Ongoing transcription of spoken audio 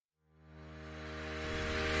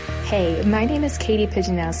Hey, my name is Katie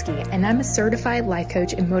Pijanowski, and I'm a certified life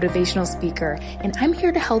coach and motivational speaker, and I'm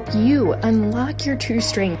here to help you unlock your true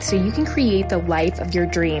strength so you can create the life of your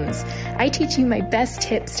dreams. I teach you my best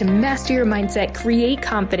tips to master your mindset, create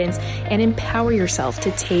confidence, and empower yourself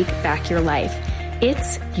to take back your life.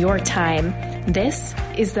 It's your time. This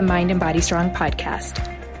is the Mind and Body Strong podcast.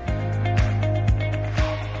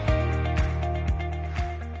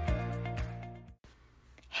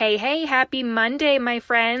 Hey, happy Monday, my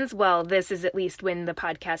friends. Well, this is at least when the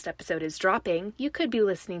podcast episode is dropping. You could be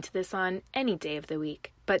listening to this on any day of the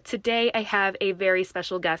week. But today I have a very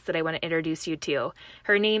special guest that I want to introduce you to.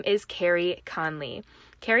 Her name is Carrie Conley.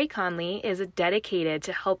 Carrie Conley is dedicated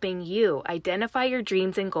to helping you identify your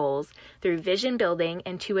dreams and goals through vision building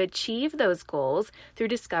and to achieve those goals through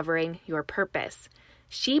discovering your purpose.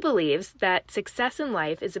 She believes that success in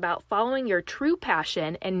life is about following your true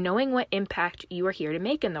passion and knowing what impact you are here to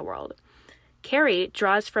make in the world. Carrie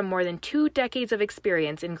draws from more than 2 decades of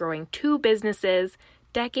experience in growing 2 businesses,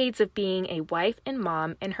 decades of being a wife and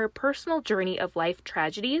mom, and her personal journey of life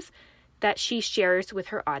tragedies that she shares with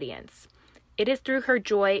her audience. It is through her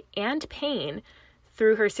joy and pain,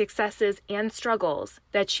 through her successes and struggles,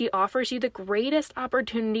 that she offers you the greatest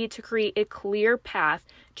opportunity to create a clear path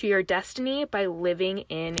to your destiny by living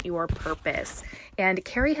in your purpose. And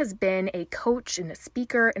Carrie has been a coach and a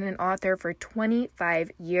speaker and an author for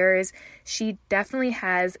 25 years. She definitely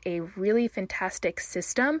has a really fantastic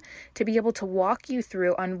system to be able to walk you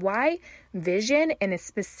through on why vision, and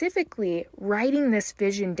specifically writing this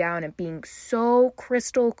vision down and being so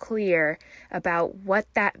crystal clear about what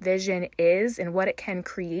that vision is and what it can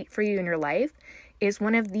create for you in your life, is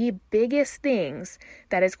one of the biggest things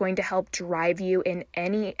that is going to help drive you in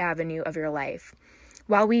any avenue of your life.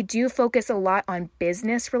 While we do focus a lot on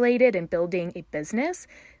business related and building a business,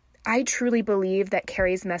 I truly believe that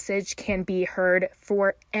Carrie's message can be heard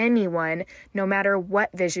for anyone, no matter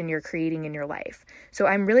what vision you're creating in your life. So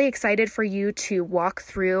I'm really excited for you to walk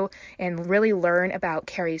through and really learn about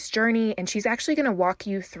Carrie's journey. And she's actually going to walk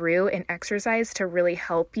you through an exercise to really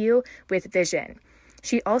help you with vision.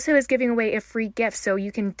 She also is giving away a free gift, so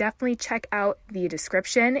you can definitely check out the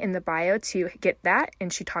description in the bio to get that,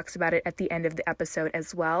 and she talks about it at the end of the episode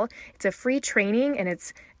as well. It's a free training, and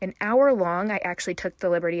it's an hour long. I actually took the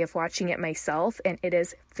liberty of watching it myself, and it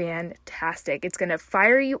is fantastic. It's going to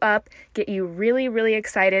fire you up, get you really, really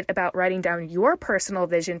excited about writing down your personal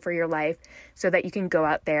vision for your life so that you can go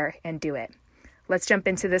out there and do it. Let's jump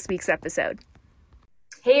into this week's episode.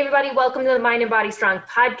 Hey, everybody. Welcome to the Mind and Body Strong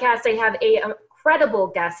podcast. I have a incredible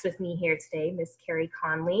guest with me here today, Miss Carrie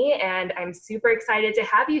Conley, and I'm super excited to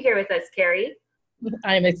have you here with us, Carrie.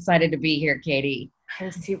 I'm excited to be here, Katie. I'm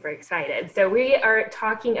super excited. So we are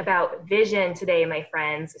talking about vision today, my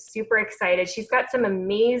friends. Super excited. She's got some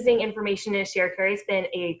amazing information to share. Carrie's been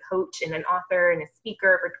a coach and an author and a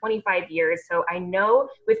speaker for 25 years, so I know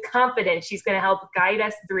with confidence she's going to help guide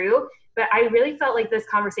us through. But I really felt like this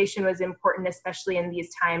conversation was important, especially in these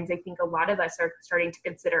times. I think a lot of us are starting to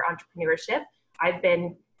consider entrepreneurship. I've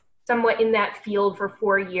been somewhat in that field for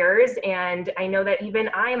 4 years, and I know that even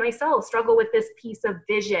I myself struggle with this piece of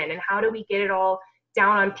vision and how do we get it all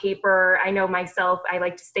down on paper. I know myself, I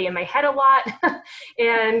like to stay in my head a lot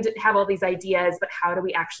and have all these ideas, but how do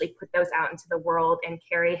we actually put those out into the world? And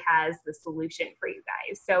Carrie has the solution for you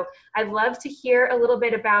guys. So I'd love to hear a little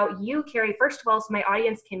bit about you, Carrie, first of all, so my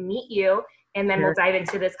audience can meet you, and then We'll dive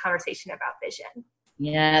into this conversation about vision.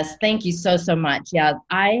 Yes, thank you so much. Yeah,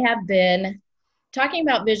 I have been talking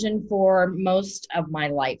about vision for most of my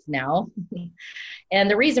life now.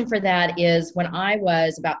 And the reason for that is when I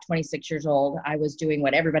was about 26 years old, I was doing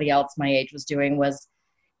what everybody else my age was doing was,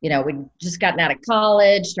 we'd just gotten out of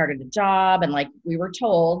college, started a job, and like we were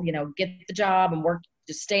told, get the job and work,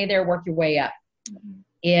 just stay there, work your way up.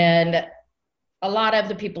 Mm-hmm. And a lot of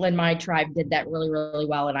the people in my tribe did that really, really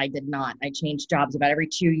well, and I did not. I changed jobs about every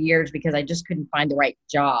 2 years because I just couldn't find the right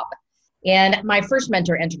job. And my first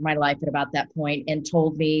mentor entered my life at about that point and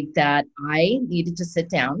told me that I needed to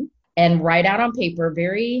sit down and write out on paper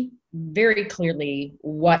very, very clearly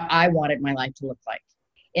what I wanted my life to look like.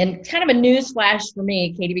 And kind of a news flash for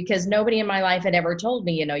me, Katie, because nobody in my life had ever told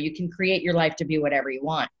me, you can create your life to be whatever you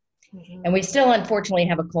want. Mm-hmm. And we still, unfortunately,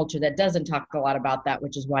 have a culture that doesn't talk a lot about that,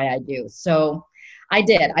 which is why I do. So I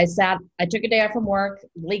did. I took a day off from work,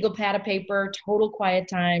 legal pad of paper, total quiet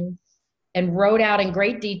time, and wrote out in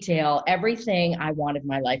great detail everything I wanted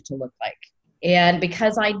my life to look like. And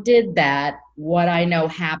because I did that, what I know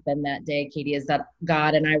happened that day, Katie, is that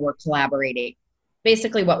God and I were collaborating.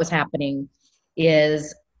 Basically what was happening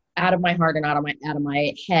is out of my heart and out of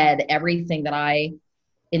my head, everything that I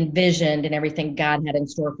envisioned and everything God had in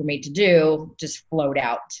store for me to do just flowed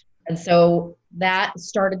out. And so that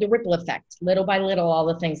started the ripple effect. Little by little, all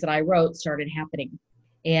the things that I wrote started happening.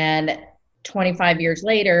 And 25 years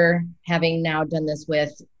later, having now done this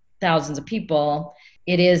with thousands of people,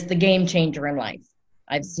 it is the game changer in life.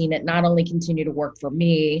 I've seen it not only continue to work for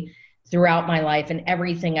me throughout my life and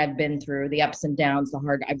everything I've been through, the ups and downs,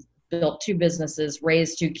 I've built 2 businesses,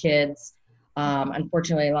 raised 2 kids.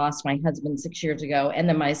 Unfortunately, I lost my husband 6 years ago, and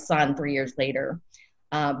then my son 3 years later,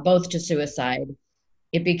 both to suicide.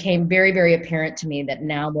 It became very, very apparent to me that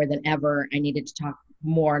now more than ever, I needed to talk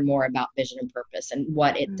more and more about vision and purpose and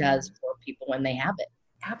what it does for people when they have it.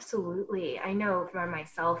 Absolutely. I know for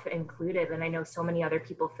myself included, and I know so many other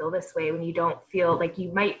people feel this way when you don't feel like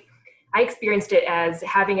you might. I experienced it as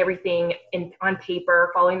having everything on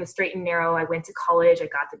paper, following the straight and narrow. I went to college, I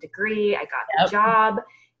got the degree, I got the job,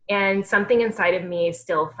 and something inside of me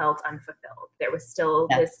still felt unfulfilled. There was still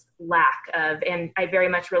this lack of, and I very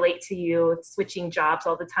much relate to you switching jobs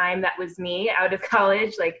all the time. That was me out of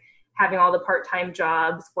college, like having all the part-time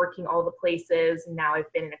jobs, working all the places. And now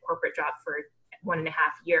I've been in a corporate job for 1.5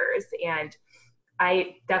 years. And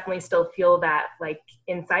I definitely still feel that like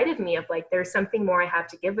inside of me of like, there's something more I have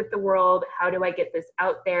to give with the world. How do I get this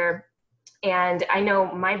out there? And I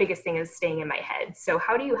know my biggest thing is staying in my head. So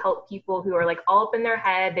how do you help people who are like all up in their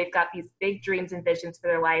head? They've got these big dreams and visions for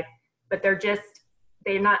their life, but they're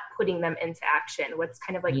not putting them into action. What's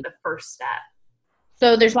kind of like the first step?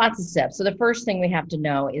 So there's lots of steps. So the first thing we have to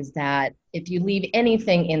know is that if you leave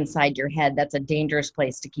anything inside your head, that's a dangerous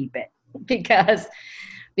place to keep it because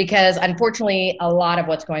unfortunately, a lot of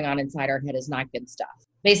what's going on inside our head is not good stuff.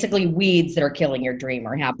 Basically, weeds that are killing your dream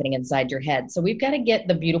are happening inside your head. So we've got to get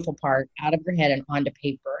the beautiful part out of your head and onto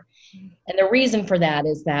paper. And the reason for that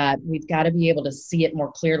is that we've got to be able to see it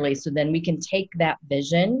more clearly. So then we can take that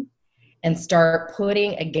vision and start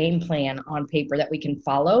putting a game plan on paper that we can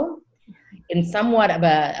follow in somewhat of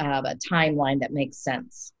a timeline that makes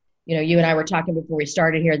sense. You know, you and I were talking before we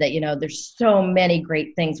started here that, you know, there's so many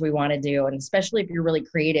great things we want to do. And especially if you're really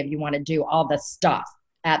creative, you want to do all the stuff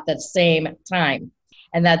at the same time.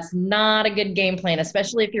 And that's not a good game plan,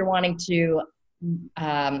 especially if you're wanting to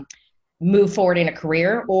move forward in a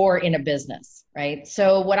career or in a business, right?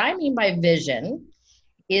 So what I mean by vision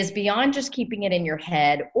is beyond just keeping it in your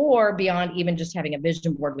head or beyond even just having a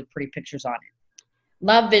vision board with pretty pictures on it.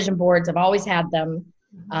 Love vision boards. I've always had them.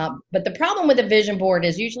 But the problem with a vision board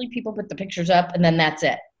is usually people put the pictures up and then that's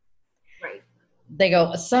it. Right. They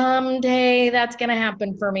go, someday that's going to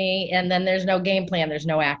happen for me. And then there's no game plan. There's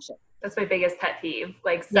no action. That's my biggest pet peeve.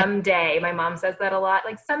 Like someday, my mom says that a lot.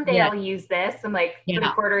 Like someday I'll use this. I'm like, put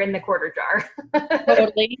a quarter in the quarter jar.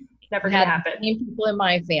 Totally. Never going to happen. Same people in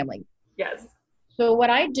my family. Yes. So what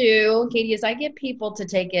I do, Katie, is I get people to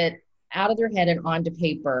take it out of their head and onto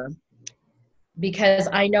paper because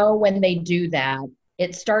I know when they do that,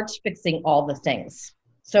 it starts fixing all the things.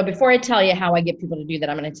 So before I tell you how I get people to do that,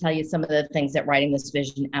 I'm going to tell you some of the things that writing this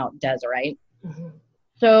vision out does, all right? Mm-hmm.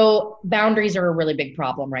 So boundaries are a really big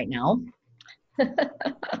problem right now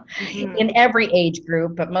in every age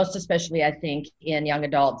group, but most especially, I think, in young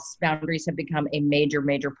adults, boundaries have become a major,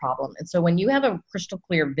 major problem. And so when you have a crystal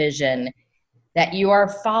clear vision that you are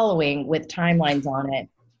following with timelines on it,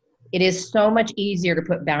 it is so much easier to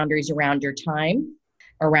put boundaries around your time,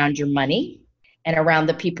 around your money, and around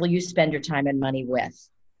the people you spend your time and money with.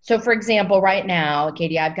 So for example, right now,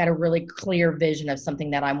 Katie, I've got a really clear vision of something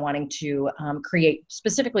that I'm wanting to create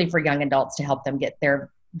specifically for young adults to help them get their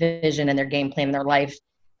vision and their game plan in their life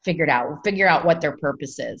figure out what their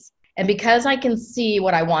purpose is. And because I can see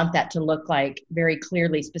what I want that to look like very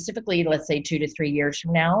clearly, specifically, let's say 2 to 3 years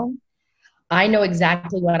from now, I know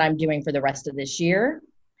exactly what I'm doing for the rest of this year,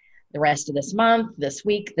 the rest of this month, this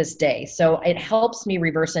week, this day. So it helps me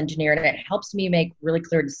reverse engineer it. It helps me make really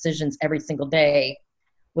clear decisions every single day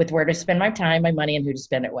with where to spend my time, my money, and who to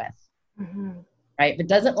spend it with. Mm-hmm. Right? If it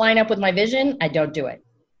doesn't line up with my vision, I don't do it.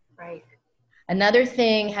 Right. Another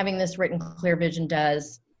thing having this written clear vision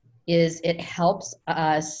does is it helps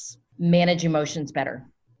us manage emotions better.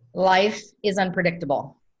 Life is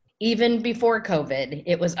unpredictable. Even before COVID,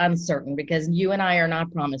 it was uncertain because you and I are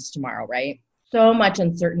not promised tomorrow, right? So much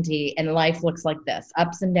uncertainty, and life looks like this,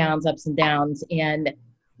 ups and downs. And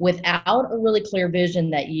without a really clear vision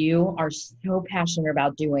that you are so passionate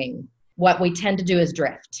about doing, what we tend to do is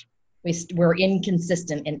drift. We're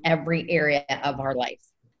inconsistent in every area of our life.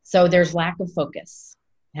 So there's lack of focus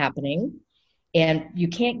happening, and you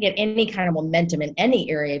can't get any kind of momentum in any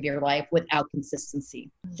area of your life without consistency.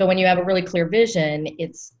 So when you have a really clear vision,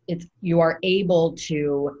 you are able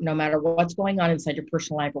to, no matter what's going on inside your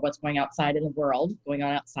personal life or what's going outside in the world,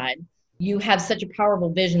 you have such a powerful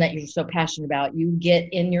vision that you're so passionate about. You get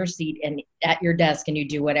in your seat and at your desk and you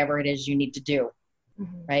do whatever it is you need to do,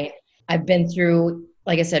 Mm-hmm. right? I've been through,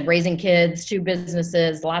 like I said, raising kids, 2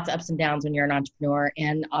 businesses, lots of ups and downs when you're an entrepreneur,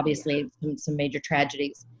 and obviously some major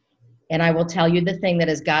tragedies. And I will tell you, the thing that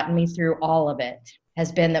has gotten me through all of it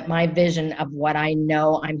has been that my vision of what I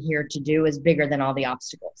know I'm here to do is bigger than all the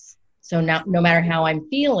obstacles. So now, no matter how I'm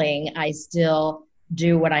feeling, I still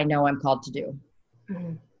do what I know I'm called to do.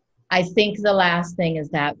 Mm-hmm. I think the last thing is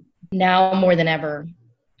that now more than ever,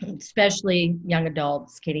 especially young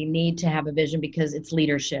adults, Katie, need to have a vision because it's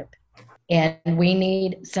leadership. And we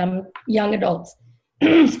need some young adults,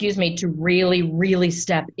 excuse me, to really, really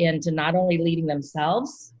step into not only leading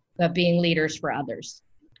themselves, but being leaders for others.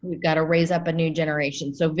 We've got to raise up a new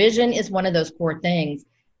generation. So vision is one of those core things.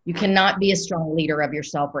 You cannot be a strong leader of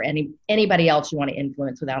yourself or anybody else you want to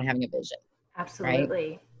influence without having a vision. Absolutely.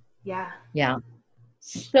 Right? Yeah. Yeah.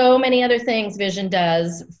 So many other things vision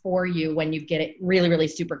does for you when you get it really, really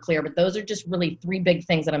super clear. But those are just really 3 big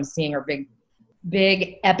things that I'm seeing are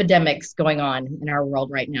big epidemics going on in our world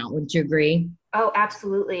right now. Wouldn't you agree? Oh,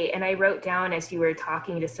 absolutely. And I wrote down as you were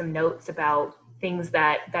talking to some notes about things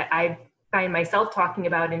that I find myself talking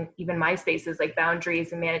about in even my spaces, like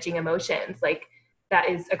boundaries and managing emotions. Like that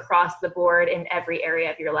is across the board in every area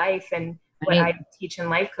of your life. And what I teach in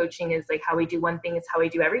life coaching is like how we do one thing is how we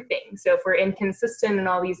do everything. So if we're inconsistent in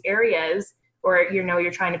all these areas, or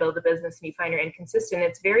you're trying to build a business and you find you're inconsistent,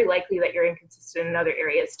 it's very likely that you're inconsistent in other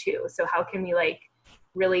areas too. So how can we like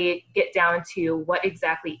really get down to what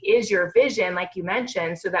exactly is your vision, like you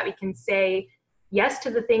mentioned, so that we can say yes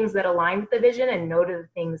to the things that align with the vision and no to the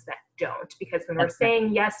things that don't? Because when we're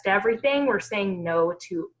saying yes to everything, we're saying no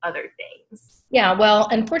to other things. Yeah, well,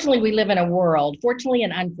 unfortunately, we live in a world, fortunately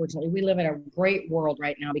and unfortunately, we live in a great world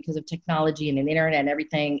right now because of technology and the internet and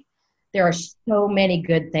everything. There are so many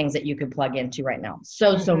good things that you could plug into right now.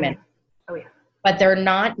 So many. Oh, yeah. But they're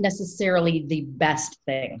not necessarily the best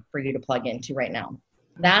thing for you to plug into right now.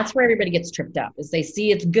 That's where everybody gets tripped up, is they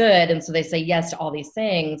see it's good. And so they say yes to all these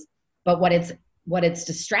things. But what it's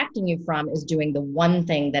distracting you from is doing the one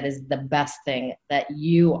thing that is the best thing that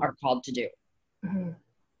you are called to do. Mm-hmm.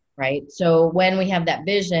 Right? So when we have that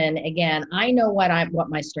vision, again, I know what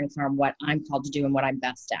my strengths are and what I'm called to do and what I'm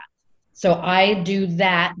best at. So I do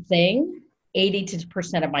that thing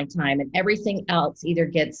 80% of my time, and everything else either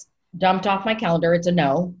gets dumped off my calendar, it's a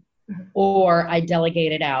no, mm-hmm. or I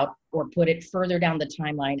delegate it out or put it further down the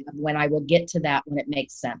timeline of when I will get to that when it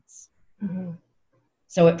makes sense. Mm-hmm.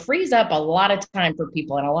 So it frees up a lot of time for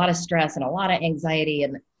people and a lot of stress and a lot of anxiety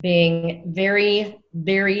and being very,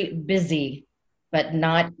 very busy, but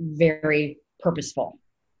not very purposeful.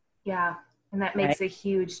 Yeah. And that makes a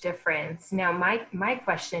huge difference. Now, my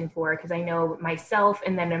question because I know myself,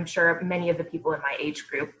 and then I'm sure many of the people in my age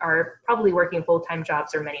group are probably working full-time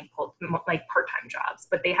jobs or many like part-time jobs,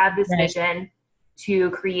 but they have this vision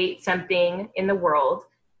to create something in the world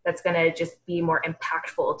that's going to just be more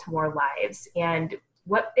impactful to more lives. And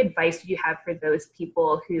what advice do you have for those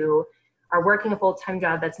people who are working a full-time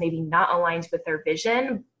job that's maybe not aligned with their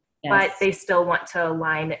vision, but they still want to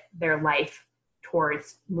align their life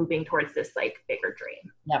towards moving towards this like bigger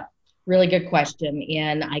dream? Yeah, really good question.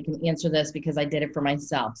 And I can answer this because I did it for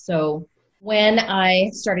myself. So when I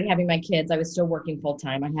started having my kids, I was still working full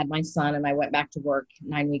time. I had my son and I went back to work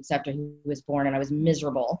 9 weeks after he was born, and I was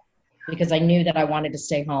miserable because I knew that I wanted to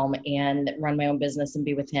stay home and run my own business and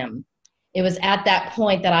be with him. It was at that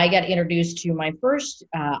point that I got introduced to my first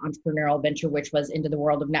entrepreneurial venture, which was into the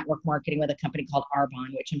world of network marketing with a company called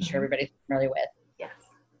Arbonne, which I'm sure everybody's familiar with. Yes.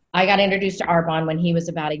 I got introduced to Arbonne when he was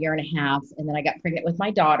about 1.5 years, and then I got pregnant with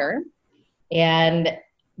my daughter. And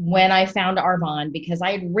when I found Arbonne, because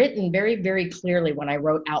I had written very, very clearly when I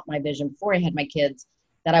wrote out my vision before I had my kids,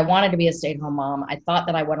 that I wanted to be a stay-at-home mom. I thought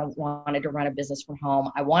that I wanted to run a business from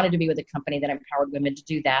home. I wanted to be with a company that empowered women to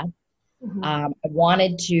do that. Mm-hmm. I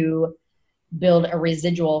wanted to build a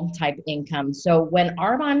residual type income. So when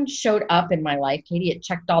Arbonne showed up in my life, Katie, it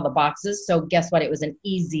checked all the boxes. So guess what? It was an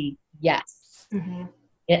easy yes. Mm-hmm.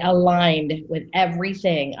 It aligned with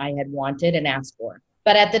everything I had wanted and asked for.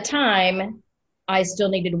 But at the time, I still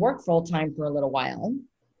needed to work full time for a little while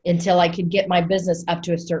until I could get my business up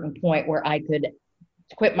to a certain point where I could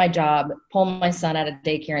quit my job, pull my son out of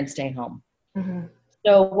daycare, and stay home. Mm-hmm.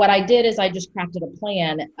 So what I did is I just crafted a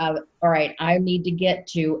plan of, all right, I need to get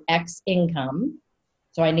to X income.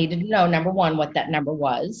 So I needed to know, number one, what that number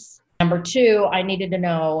was. Number two, I needed to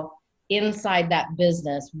know inside that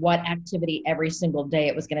business what activity every single day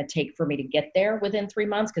it was going to take for me to get there within 3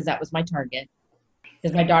 months, because that was my target.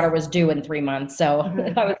 Because my daughter was due in 3 months. So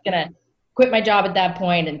I was going to quit my job at that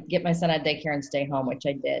point and get my son out of daycare and stay home, which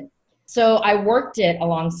I did. So I worked it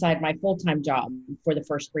alongside my full-time job for the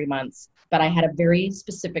first 3 months, but I had a very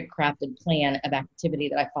specific crafted plan of activity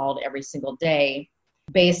that I followed every single day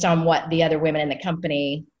based on what the other women in the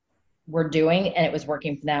company were doing, and it was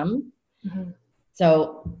working for them. Mm-hmm.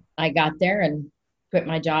 So I got there and quit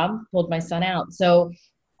my job, pulled my son out. So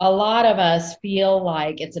a lot of us feel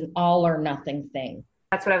like it's an all or nothing thing.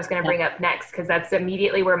 That's what I was going to bring up next, because that's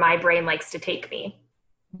immediately where my brain likes to take me.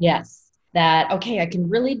 Yes. That, okay,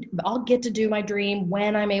 I'll get to do my dream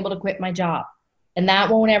when I'm able to quit my job. And that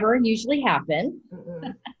won't ever usually happen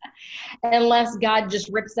unless God just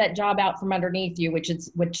rips that job out from underneath you,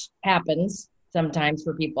 which happens sometimes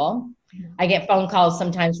for people. I get phone calls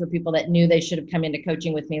sometimes for people that knew they should have come into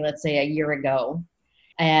coaching with me, let's say a year ago,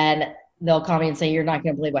 and they'll call me and say, you're not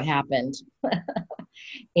going to believe what happened.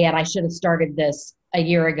 And I should have started this a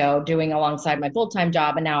year ago doing alongside my full-time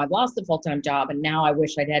job. And now I've lost the full-time job. And now I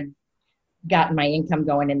wish I'd had gotten my income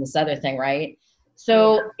going in this other thing, right?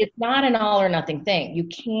 So it's not an all or nothing thing. You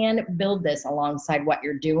can build this alongside what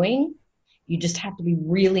you're doing. You just have to be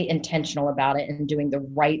really intentional about it and doing the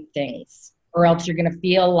right things, or else you're going to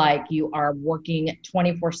feel like you are working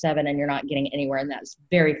 24/7 and you're not getting anywhere. And that's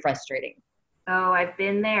very frustrating. Oh, I've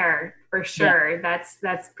been there for sure. Yeah.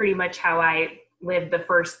 That's pretty much how I lived the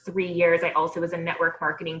first 3 years. I also was a network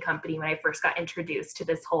marketing company when I first got introduced to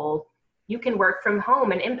this whole, you can work from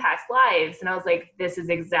home and impact lives. And I was like, this is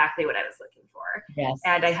exactly what I was looking for. Yes.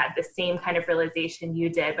 And I had the same kind of realization you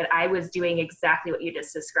did, but I was doing exactly what you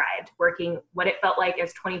just described, working what it felt like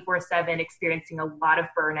as 24/7, experiencing a lot of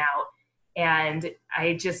burnout. And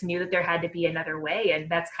I just knew that there had to be another way. And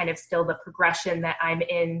that's kind of still the progression that I'm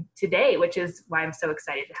in today, which is why I'm so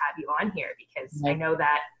excited to have you on here, because I know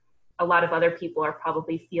that a lot of other people are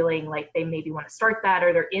probably feeling like they maybe want to start that,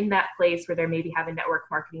 or they're in that place where they maybe have a network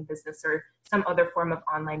marketing business or some other form of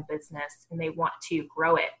online business and they want to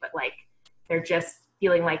grow it, but like they're just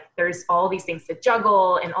feeling like there's all these things to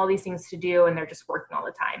juggle and all these things to do, and they're just working all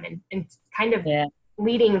the time and kind of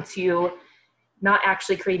leading to not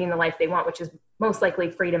actually creating the life they want, which is most likely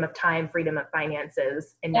freedom of time, freedom of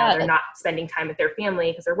finances. And now they're not spending time with their family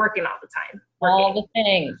because they're working all the time. All the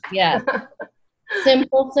things, yes.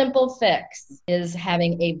 Simple fix is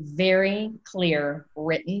having a very clear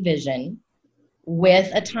written vision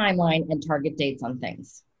with a timeline and target dates on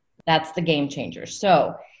things. That's the game changer.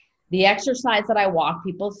 So the exercise that I walk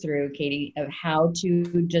people through, Katie, of how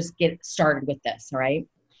to just get started with this, right,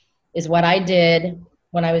 is what I did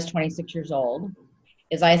when I was 26 years old.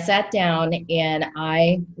 Is I sat down and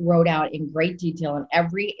I wrote out in great detail in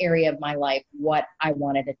every area of my life what I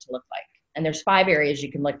wanted it to look like. And there's 5 areas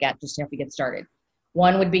you can look at just to help you get started.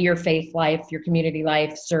 One would be your faith life, your community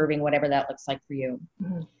life, serving, whatever that looks like for you.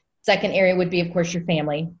 Mm-hmm. Second area would be, of course, your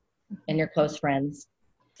family and your close friends.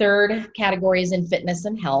 Third category is in fitness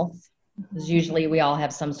and health, because usually we all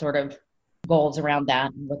have some sort of goals around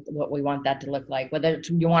that, what we want that to look like. Whether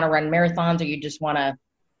you want to run marathons or you just want to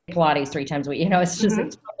Pilates 3 times a week, it's just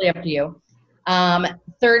it's totally up to you.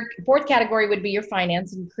 Fourth category would be your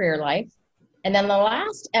finance and career life. And then the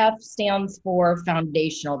last F stands for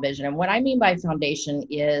foundational vision. And what I mean by foundation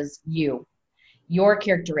is your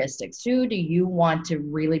characteristics. Who do you want to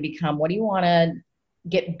really become? What do you want to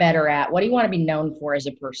get better at? What do you want to be known for as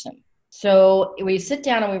a person? So we sit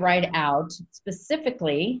down and we write out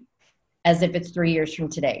specifically as if it's 3 years from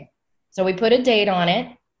today. So we put a date on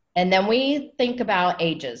it, and then we think about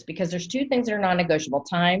ages, because there's 2 things that are non-negotiable: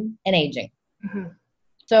 time and aging. Mm-hmm.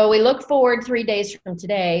 So we look forward 3 years from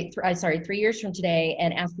today,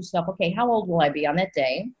 and ask yourself, okay, how old will I be on that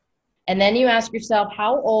day? And then you ask yourself,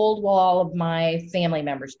 how old will all of my family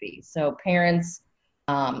members be? So parents,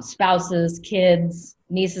 spouses, kids,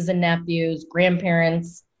 nieces and nephews,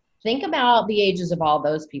 grandparents. Think about the ages of all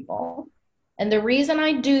those people. And the reason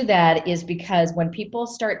I do that is because when people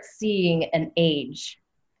start seeing an age,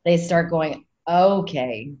 they start going,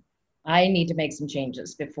 okay, I need to make some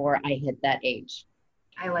changes before I hit that age.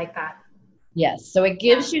 I like that. Yes. So it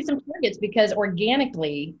gives you some targets, because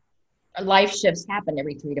organically life shifts happen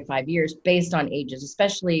every 3 to 5 years based on ages,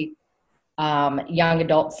 especially young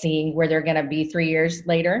adults seeing where they're going to be 3 years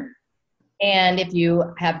later. And if you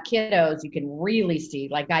have kiddos, you can really see,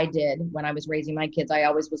 like I did when I was raising my kids, I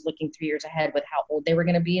always was looking 3 years ahead with how old they were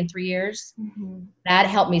going to be in 3 years. Mm-hmm. That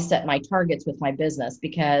helped me set my targets with my business,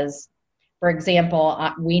 because, for example,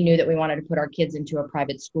 we knew that we wanted to put our kids into a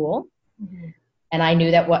private school. Mm-hmm. And I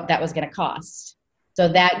knew that what that was going to cost. So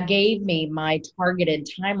that gave me my targeted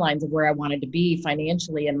timelines of where I wanted to be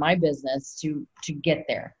financially in my business to get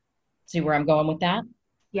there. See where I'm going with that?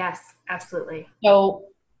 Yes, absolutely. So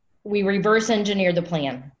we reverse engineer the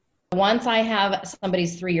plan. Once I have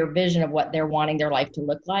somebody's 3-year vision of what they're wanting their life to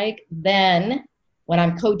look like, then when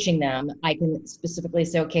I'm coaching them, I can specifically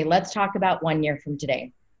say, okay, let's talk about 1 year from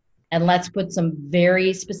today. And let's put some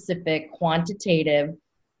very specific quantitative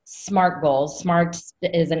SMART goals. SMART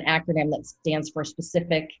is an acronym that stands for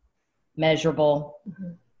specific, measurable,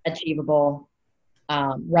 achievable,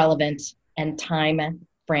 relevant, and time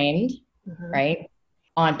framed, right,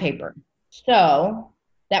 on paper. So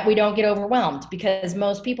that we don't get overwhelmed, because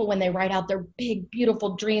most people, when they write out their big,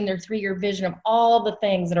 beautiful dream, their 3-year vision of all the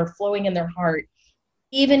things that are flowing in their heart,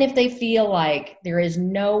 even if they feel like there is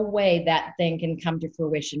no way that thing can come to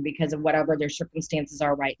fruition because of whatever their circumstances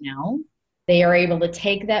are right now, they are able to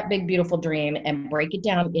take that big, beautiful dream and break it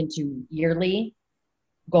down into yearly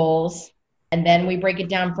goals. And then we break it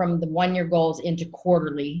down from the 1-year goals into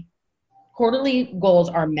quarterly. Quarterly goals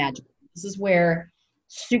are magical. This is where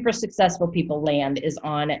super successful people land, is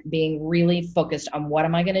on being really focused on what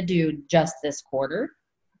am I going to do just this quarter.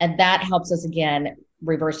 And that helps us, again,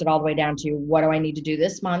 reverse it all the way down to what do I need to do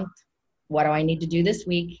this month? What do I need to do this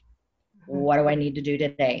week? What do I need to do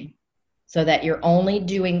today? So that you're only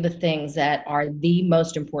doing the things that are the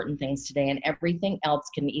most important things today, and everything else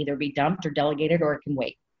can either be dumped or delegated, or it can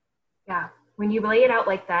wait. Yeah. When you lay it out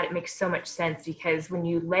like that, it makes so much sense, because when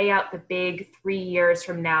you lay out the big 3 years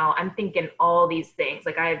from now, I'm thinking all these things.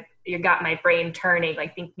 Like you got my brain turning,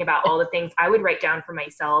 like thinking about all the things I would write down for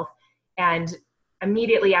myself. And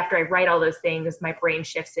immediately after I write all those things, my brain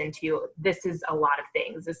shifts into, this is a lot of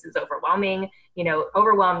things. This is overwhelming. You know,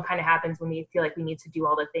 overwhelm kind of happens when we feel like we need to do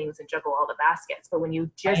all the things and juggle all the baskets. But when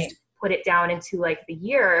you just put it down into like the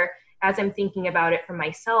year, as I'm thinking about it for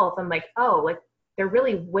myself, I'm like, oh, like there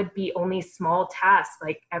really would be only small tasks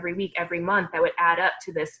like every week, every month that would add up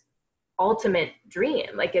to this ultimate dream.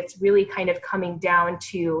 Like it's really kind of coming down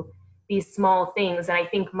to these small things. And I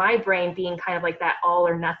think my brain being kind of like that all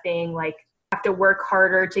or nothing, like have to work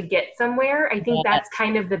harder to get somewhere. I think that's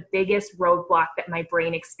kind of the biggest roadblock that my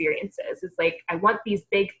brain experiences. It's like, I want these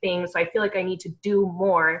big things, so I feel like I need to do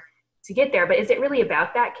more to get there. But is it really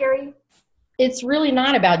about that, Carrie? It's really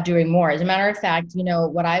not about doing more. As a matter of fact, you know,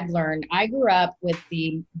 what I've learned, I grew up with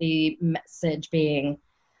the message being,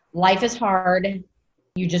 life is hard.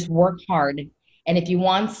 You just work hard. And if you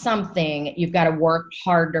want something, you've got to work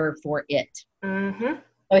harder for it. Mm-hmm.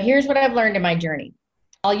 So here's what I've learned in my journey.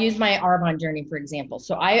 I'll use my Arbonne journey, for example.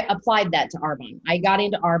 So I applied that to Arbonne. I got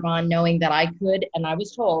into Arbonne knowing that I could, and I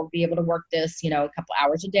was told, be able to work this, you know, a couple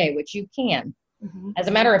hours a day, which you can. Mm-hmm. As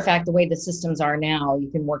a matter of fact, the way the systems are now, you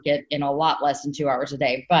can work it in a lot less than 2 hours a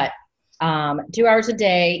day. But 2 hours a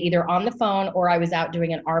day, either on the phone or I was out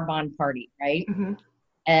doing an Arbonne party, right? Mm-hmm.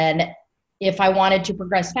 And if I wanted to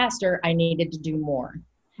progress faster, I needed to do more.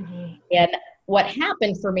 Mm-hmm. And what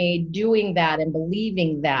happened for me doing that and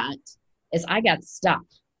believing that is I got stuck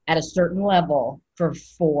at a certain level for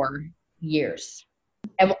 4 years.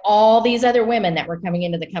 And all these other women that were coming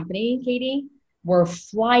into the company, Katie, were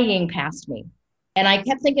flying past me. And I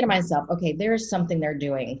kept thinking to myself, okay, there's something they're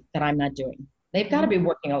doing that I'm not doing. They've got to be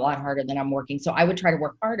working a lot harder than I'm working. So I would try to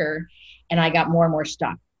work harder, and I got more and more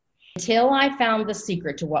stuck until I found the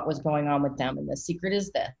secret to what was going on with them. And the secret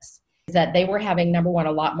is this, is that they were having, number one,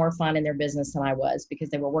 a lot more fun in their business than I was, because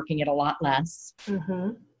they were working it a lot less.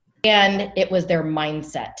 Mm-hmm. And it was their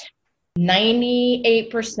mindset.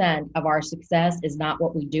 98% of our success is not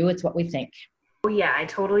what we do, it's what we think. Oh yeah, I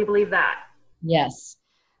totally believe that. Yes.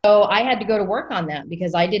 So I had to go to work on that,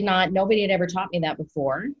 because nobody had ever taught me that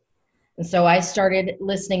before. And so I started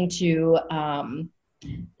listening to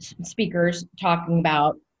speakers talking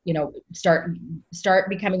about, you know, start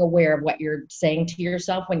becoming aware of what you're saying to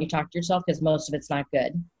yourself when you talk to yourself, because most of it's not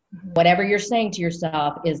good. Mm-hmm. Whatever you're saying to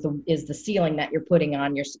yourself is the ceiling that you're putting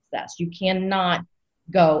on your success. You cannot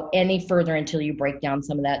go any further until you break down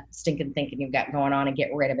some of that stinking thinking you've got going on and get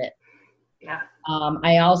rid of it. Yeah.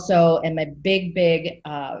 I also am a big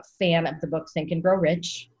fan of the book Think and Grow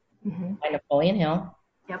Rich by Napoleon Hill.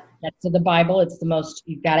 Yep. That's in the Bible. It's the most,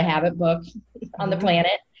 you've got to have it book on the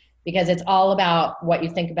planet, because it's all about what you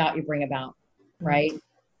think about, you bring about, right?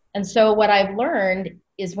 And so what I've learned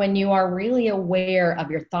is when you are really aware of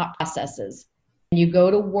your thought processes, and you go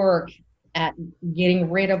to work at getting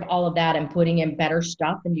rid of all of that and putting in better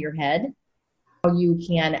stuff into your head, you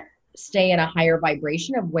can stay in a higher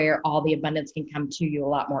vibration of where all the abundance can come to you a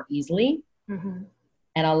lot more easily and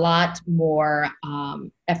a lot more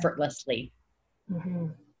effortlly. Mm-hmm.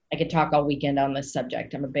 I could talk all weekend on this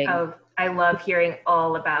subject. I'm a big... Oh, I love hearing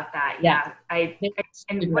all about that. Yeah.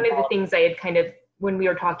 And one of the things I had kind of, when we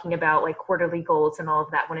were talking about like quarterly goals and all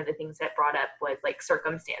of that, one of the things that brought up was like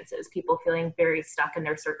circumstances, people feeling very stuck in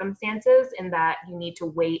their circumstances, and that you need to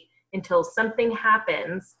wait until something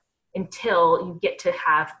happens until you get to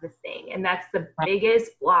have the thing. And that's the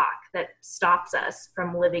biggest block that stops us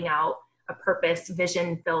from living out a purpose,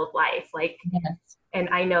 vision-filled life. Like, yes. And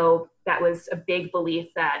I know that was a big belief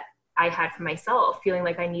that I had for myself, feeling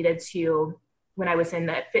like I needed to, when I was in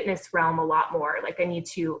the fitness realm a lot more, like I need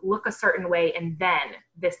to look a certain way and then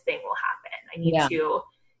this thing will happen. I need to,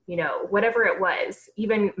 you know, whatever it was,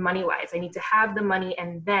 even money-wise, I need to have the money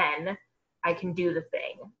and then I can do the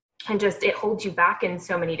thing. And just, it holds you back in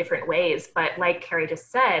so many different ways. But like Carrie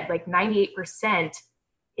just said, like 98%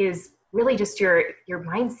 is really just your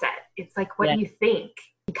mindset. It's like what you think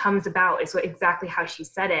becomes about is what exactly how she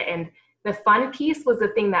said it. And the fun piece was the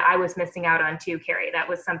thing that I was missing out on too, Carrie. That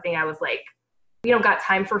was something I was like, we don't got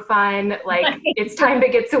time for fun. Like it's time to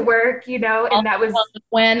get to work, you know? And that was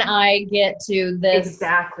when I get to this.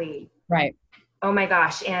 Exactly. Right. Oh my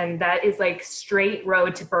gosh. And that is like straight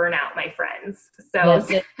road to burnout, my friends. So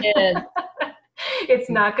yes, it is. It's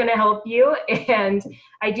not going to help you. And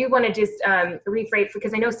I do want to just rephrase,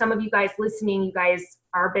 because I know some of you guys listening, you guys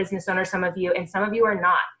are business owners, some of you, and some of you are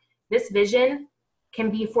not. This vision can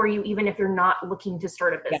be for you even if you're not looking to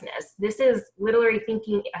start a business. Yeah. This is literally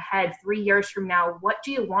thinking ahead 3 years from now. What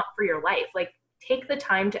do you want for your life? Like, take the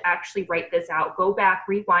time to actually write this out. Go back,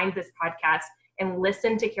 rewind this podcast, and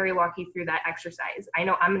listen to Carrie walk you through that exercise. I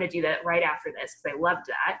know I'm going to do that right after this because I loved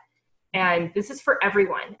that. And this is for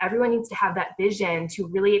everyone. Everyone needs to have that vision to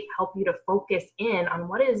really help you to focus in on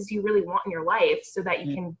what it is you really want in your life so that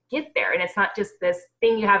you can get there. And it's not just this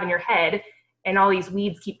thing you have in your head and all these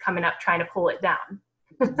weeds keep coming up trying to pull it down.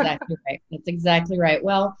 Exactly right. That's exactly right.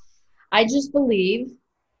 Well, I just believe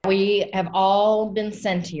we have all been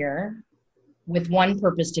sent here with one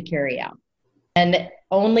purpose to carry out. And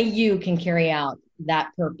only you can carry out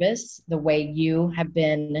that purpose the way you have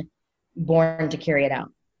been born to carry it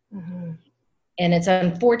out. Mm-hmm. And it's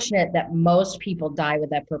unfortunate that most people die with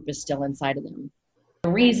that purpose still inside of them. The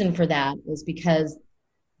reason for that is because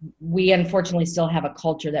we unfortunately still have a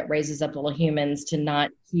culture that raises up little humans to not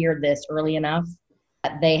hear this early enough.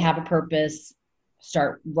 That they have a purpose,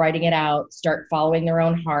 start writing it out, start following their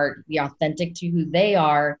own heart, be authentic to who they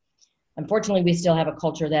are. Unfortunately, we still have a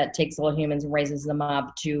culture that takes little humans and raises them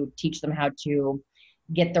up to teach them how to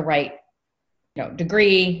get the right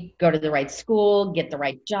degree, go to the right school, get the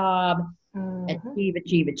right job,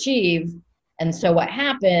 achieve. And so what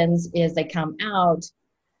happens is they come out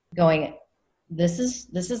going, this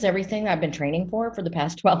is everything I've been training for the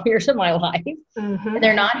past 12 years of my life. Mm-hmm. And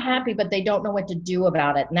they're not happy, but they don't know what to do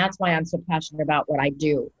about it. And that's why I'm so passionate about what I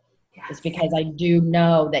do. Yes. It's because I do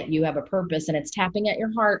know that you have a purpose and it's tapping at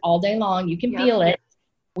your heart all day long. You can feel it.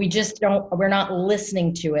 We're not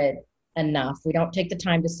listening to it enough. We don't take the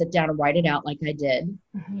time to sit down and write it out like I did.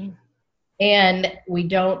 Mm-hmm. And we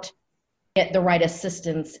don't get the right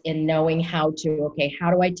assistance in knowing how do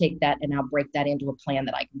I take that and now break that into a plan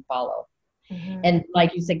that I can follow. Mm-hmm. And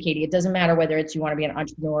like you said, Katie, it doesn't matter whether it's you want to be an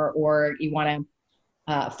entrepreneur or you want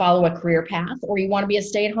to follow a career path or you want to be a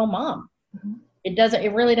stay-at-home mom. Mm-hmm.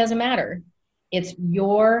 It really doesn't matter. It's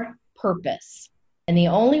your purpose. And the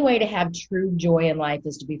only way to have true joy in life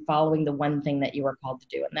is to be following the one thing that you are called to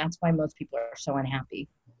do. And that's why most people are so unhappy,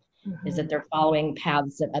 is that they're following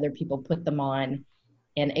paths that other people put them on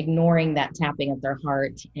and ignoring that tapping at their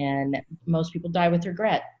heart. And most people die with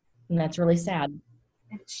regret. And that's really sad.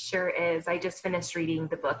 It sure is. I just finished reading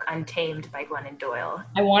the book Untamed by Glennon Doyle.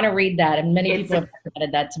 I want to read that. And many people have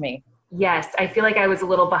recommended that to me. Yes. I feel like I was a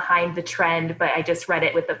little behind the trend, but I just read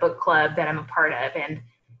it with the book club that I'm a part of. And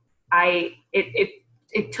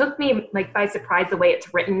it took me like by surprise the way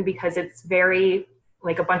it's written, because it's very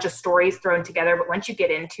like a bunch of stories thrown together. But once you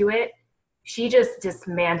get into it, she just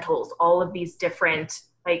dismantles all of these different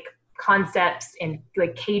like concepts and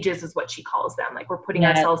like cages is what she calls them. Like we're putting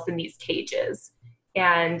ourselves in these cages.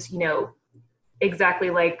 And, exactly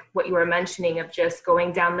like what you were mentioning of just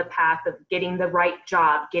going down the path of getting the right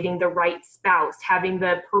job, getting the right spouse, having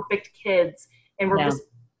the perfect kids. And we're just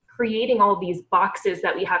creating all these boxes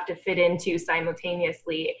that we have to fit into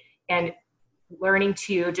simultaneously and learning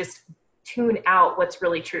to just tune out what's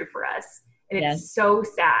really true for us. And it's so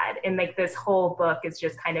sad. And like this whole book is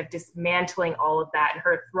just kind of dismantling all of that and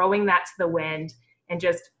her throwing that to the wind and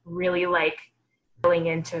just really like going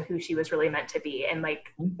into who she was really meant to be. And like,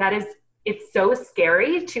 it's so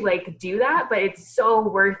scary to like do that, but it's so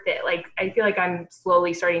worth it. Like, I feel like I'm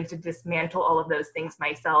slowly starting to dismantle all of those things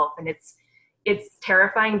myself. And it's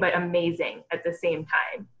terrifying, but amazing at the same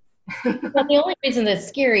time. Well, the only reason that's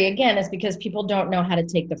scary, again, is because people don't know how to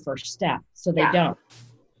take the first step. So they don't.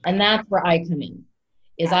 And that's where I come in.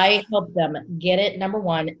 is Yes. I help them get it, number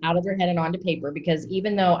one, out of their head and onto paper, because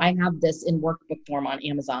even though I have this in workbook form on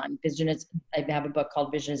Amazon, I have a book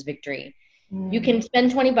called Vision is Victory. You can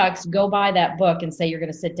spend $20, go buy that book and say you're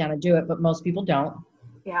going to sit down and do it, but most people don't.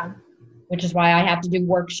 Yeah. Which is why I have to do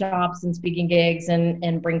workshops and speaking gigs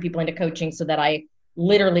and bring people into coaching so that I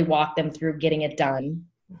literally walk them through getting it done.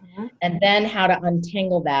 Mm-hmm. And then how to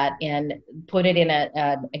untangle that and put it in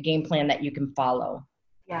a game plan that you can follow.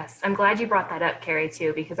 Yes. I'm glad you brought that up, Carrie,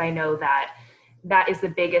 too, because I know that is the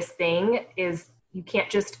biggest thing is you can't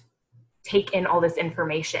just take in all this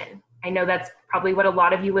information. I know that's probably what a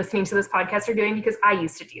lot of you listening to this podcast are doing, because I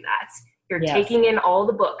used to do that. You're Yes. taking in all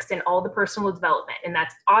the books and all the personal development, and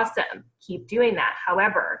that's awesome. Keep doing that.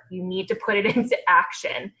 However, you need to put it into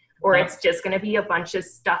action, or Yeah. it's just going to be a bunch of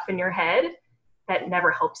stuff in your head that never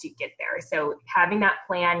helps you get there. So having that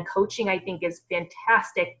plan, coaching, I think is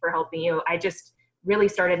fantastic for helping you. I just really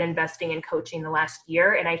started investing in coaching the last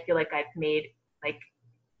year, and I feel like I've made like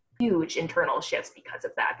huge internal shifts because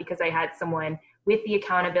of that, because I had someone with the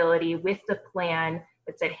accountability, with the plan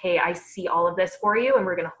that said, hey, I see all of this for you and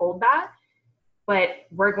we're going to hold that, but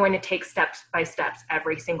we're going to take steps by steps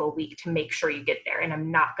every single week to make sure you get there. And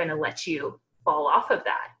I'm not going to let you fall off of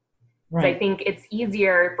that. Right. So I think it's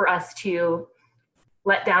easier for us to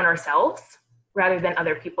let down ourselves rather than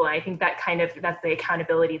other people. And I think that's the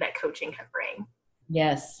accountability that coaching can bring.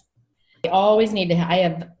 Yes. I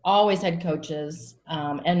have always had coaches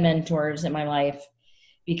and mentors in my life,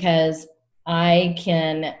 because I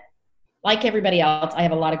can, like everybody else, I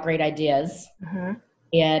have a lot of great ideas. Mm-hmm.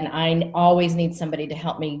 And I always need somebody to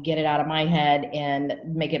help me get it out of my head and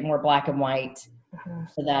make it more black and white, Mm-hmm.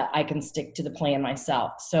 so that I can stick to the plan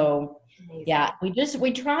myself. So Amazing. yeah,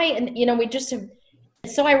 we try, and it's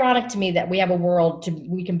so ironic to me that we have a world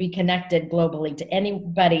we can be connected globally to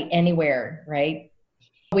anybody, anywhere, right?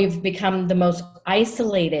 We've become the most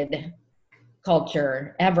isolated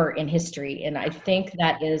culture ever in history. And I think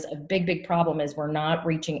that is a big, big problem, is we're not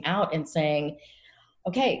reaching out and saying,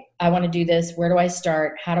 okay, I want to do this. Where do I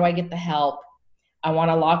start? How do I get the help? I want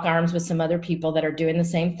to lock arms with some other people that are doing the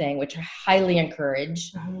same thing, which I highly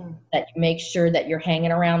encourage. Mm-hmm. That you make sure that you're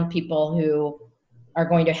hanging around people who are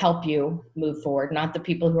going to help you move forward, not the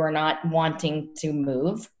people who are not wanting to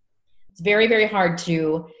move. It's very, very hard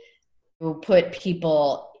to put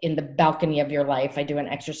people in the balcony of your life. I do an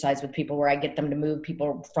exercise with people where I get them to move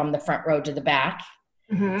people from the front row to the back.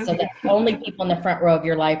 Mm-hmm. So that the only people in the front row of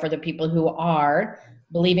your life are the people who are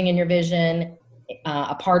believing in your vision,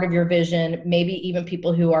 a part of your vision, maybe even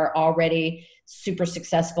people who are already super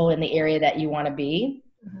successful in the area that you want to be,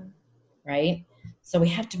 Mm-hmm. right? So we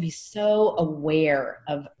have to be so aware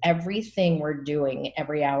of everything we're doing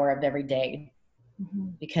every hour of every day, Mm-hmm.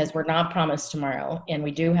 because we're not promised tomorrow, and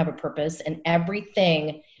we do have a purpose, and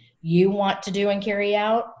everything you want to do and carry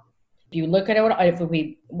out, if you look at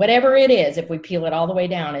it, whatever it is, if we peel it all the way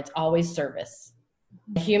down, it's always service.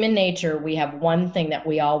 Human nature, we have one thing that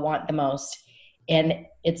we all want the most, and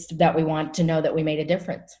it's that we want to know that we made a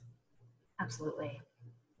difference. Absolutely.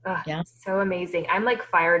 Ugh, Yeah. so amazing. I'm like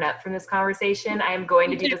fired up from this conversation. I am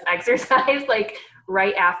going to do this exercise like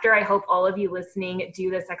right after. I hope all of you listening do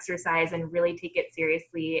this exercise and really take it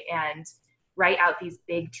seriously and write out these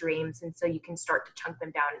big dreams, and so you can start to chunk them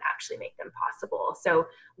down and actually make them possible. So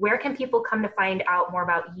where can people come to find out more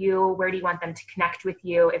about you? Where do you want them to connect with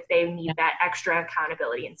you if they need that extra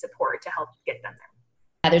accountability and support to help get them there?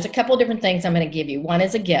 Yeah, there's a couple of different things I'm going to give you. One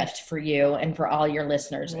is a gift for you and for all your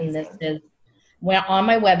listeners. Amazing. And this is, well, on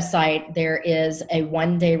my website, there is a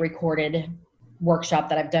one-day recorded workshop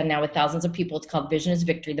that I've done now with thousands of people. It's called Vision is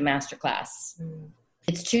Victory, the Masterclass.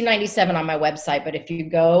 It's $297 on my website, but if you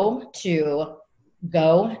go to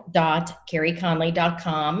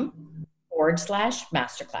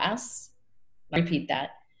go.carrieconley.com/masterclass, repeat that,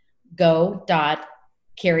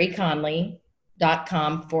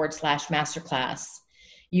 go.carrieconley.com/masterclass,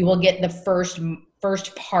 you will get the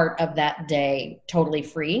first part of that day totally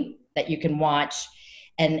free that you can watch.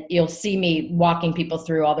 And you'll see me walking people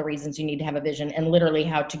through all the reasons you need to have a vision and literally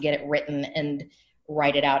how to get it written and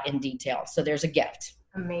write it out in detail. So there's a gift.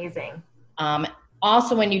 Amazing.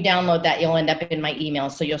 Also, when you download that, you'll end up in my email.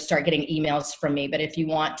 So you'll start getting emails from me. But if you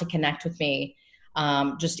want to connect with me,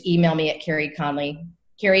 just email me at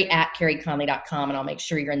carrie@carrieconley.com, and I'll make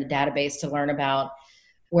sure you're in the database to learn about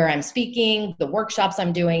where I'm speaking, the workshops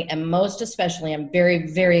I'm doing, and most especially, I'm very,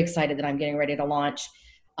 very excited that I'm getting ready to launch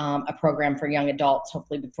a program for young adults,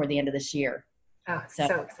 hopefully before the end of this year. Oh,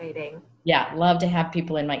 so exciting. Yeah, love to have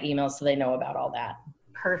people in my emails so they know about all that.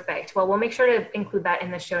 Perfect. Well, we'll make sure to include that in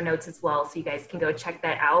the show notes as well, so you guys can go check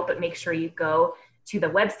that out. But make sure you go to the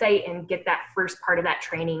website and get that first part of that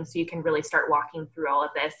training so you can really start walking through all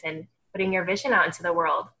of this and putting your vision out into the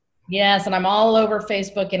world. Yes, and I'm all over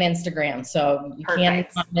Facebook and Instagram, so you can't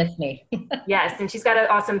miss me. Yes, and she's got an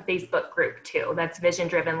awesome Facebook group too. That's Vision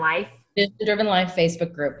Driven Life. Vision Driven Life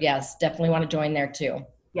Facebook group. Yes, definitely want to join there too.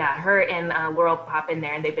 Yeah, her and Laurel pop in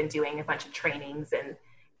there, and they've been doing a bunch of trainings and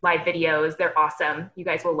live videos. They're awesome. You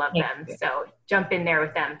guys will love them. So jump in there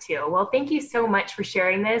with them too. Well, thank you so much for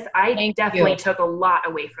sharing this. I definitely took a lot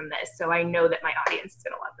away from this, so I know that my audience is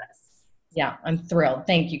going to love this. Yeah, I'm thrilled.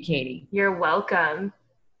 Thank you, Katie. You're welcome.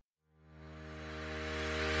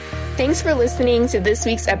 Thanks for listening to this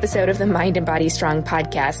week's episode of the Mind and Body Strong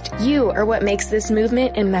podcast. You are what makes this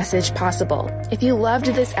movement and message possible. If you loved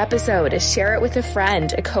this episode, share it with a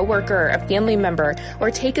friend, a coworker, a family member, or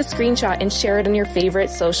take a screenshot and share it on your favorite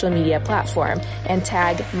social media platform and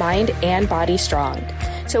tag Mind and Body Strong.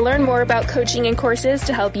 To learn more about coaching and courses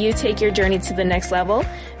to help you take your journey to the next level,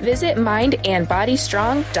 visit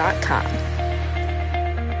mindandbodystrong.com.